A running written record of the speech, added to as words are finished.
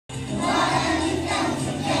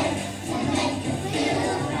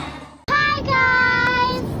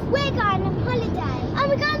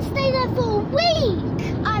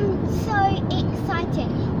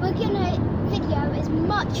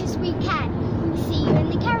much as we can. We'll see you in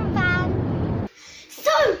the caravan.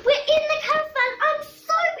 So, we're in the caravan. I'm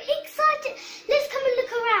so excited. Let's come and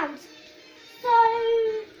look around. So,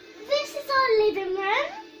 this is our living room.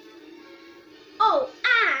 Oh,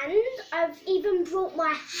 and I've even brought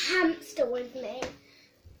my hamster with me.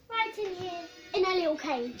 Right in here, in a little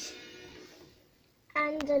cage.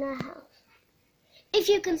 And in a house. If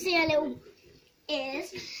you can see her little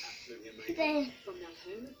ears, there,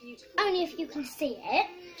 only if you can see it.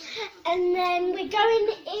 And then we're going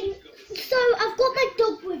in. So I've got my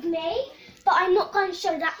dog with me, but I'm not going to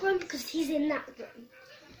show that room because he's in that room.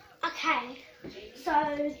 Okay, so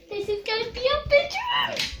this is going to be our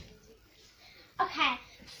bedroom. Okay,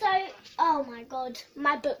 so, oh my god,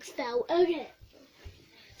 my books fell. Okay,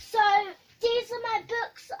 so these are my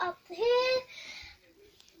books up here.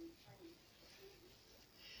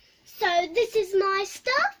 So this is my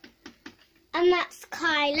stuff, and that's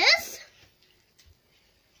Kyla's.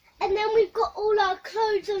 And then we've got all our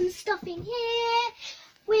clothes and stuff in here.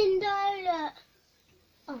 Window, look.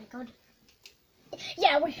 Oh my god.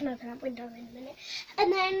 Yeah, we can open that window in a minute.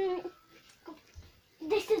 And then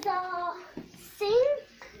this is our sink.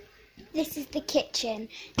 This is the kitchen.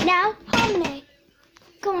 Now, Harmony,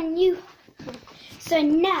 go on, you. So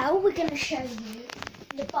now we're going to show you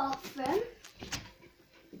the bathroom.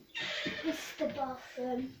 This is the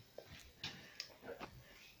bathroom.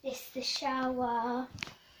 This is the shower.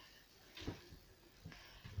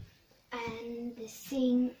 And the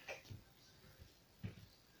sink.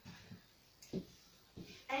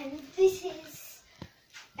 And this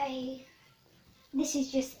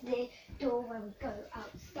is just the door where we go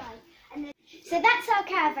outside. And then, so that's our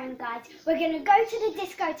caravan, guys. We're going to go to the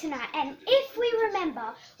disco tonight, and if we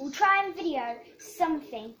remember, we'll try and video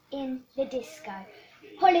something in the disco.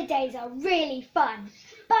 Holidays are really fun.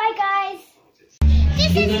 Bye, guys.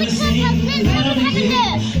 This is the clubhouse. Let's come and have a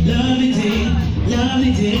look. Lovely day,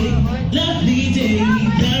 lovely day, lovely day,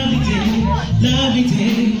 lovely day, lovely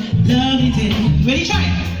day, lovely day. Ready, try it.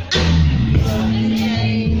 Lovely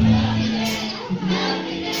day, lovely day, lovely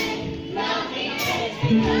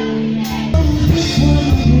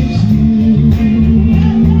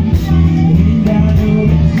day, lovely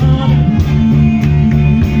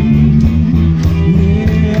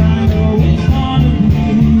day,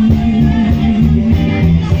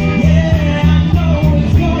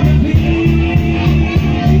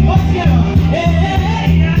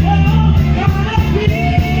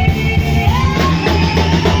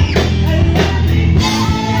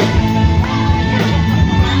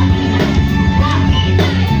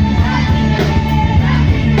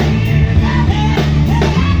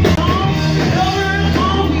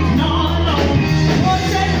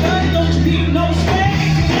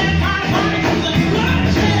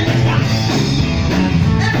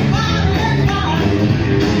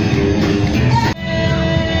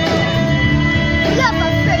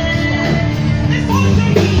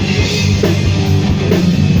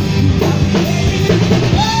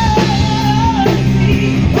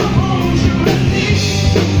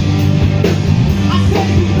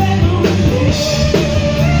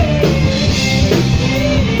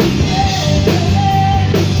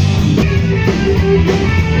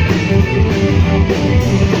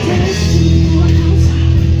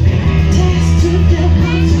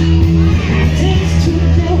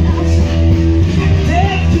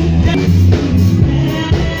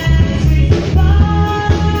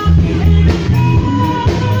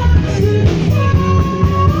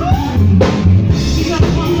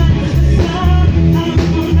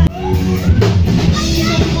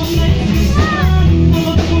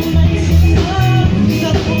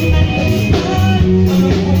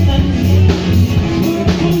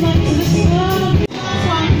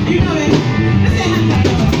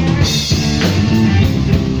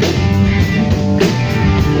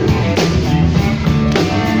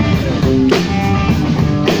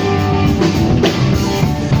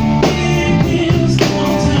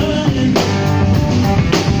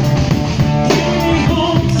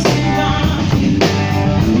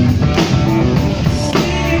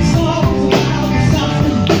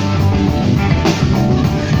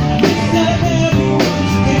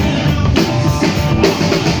 day.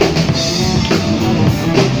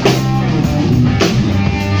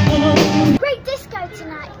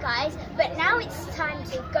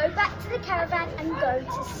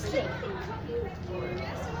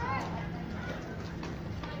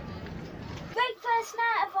 Great first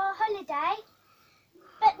night of our holiday,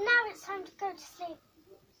 but now it's time to go to sleep.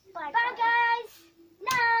 Bye, bye guys.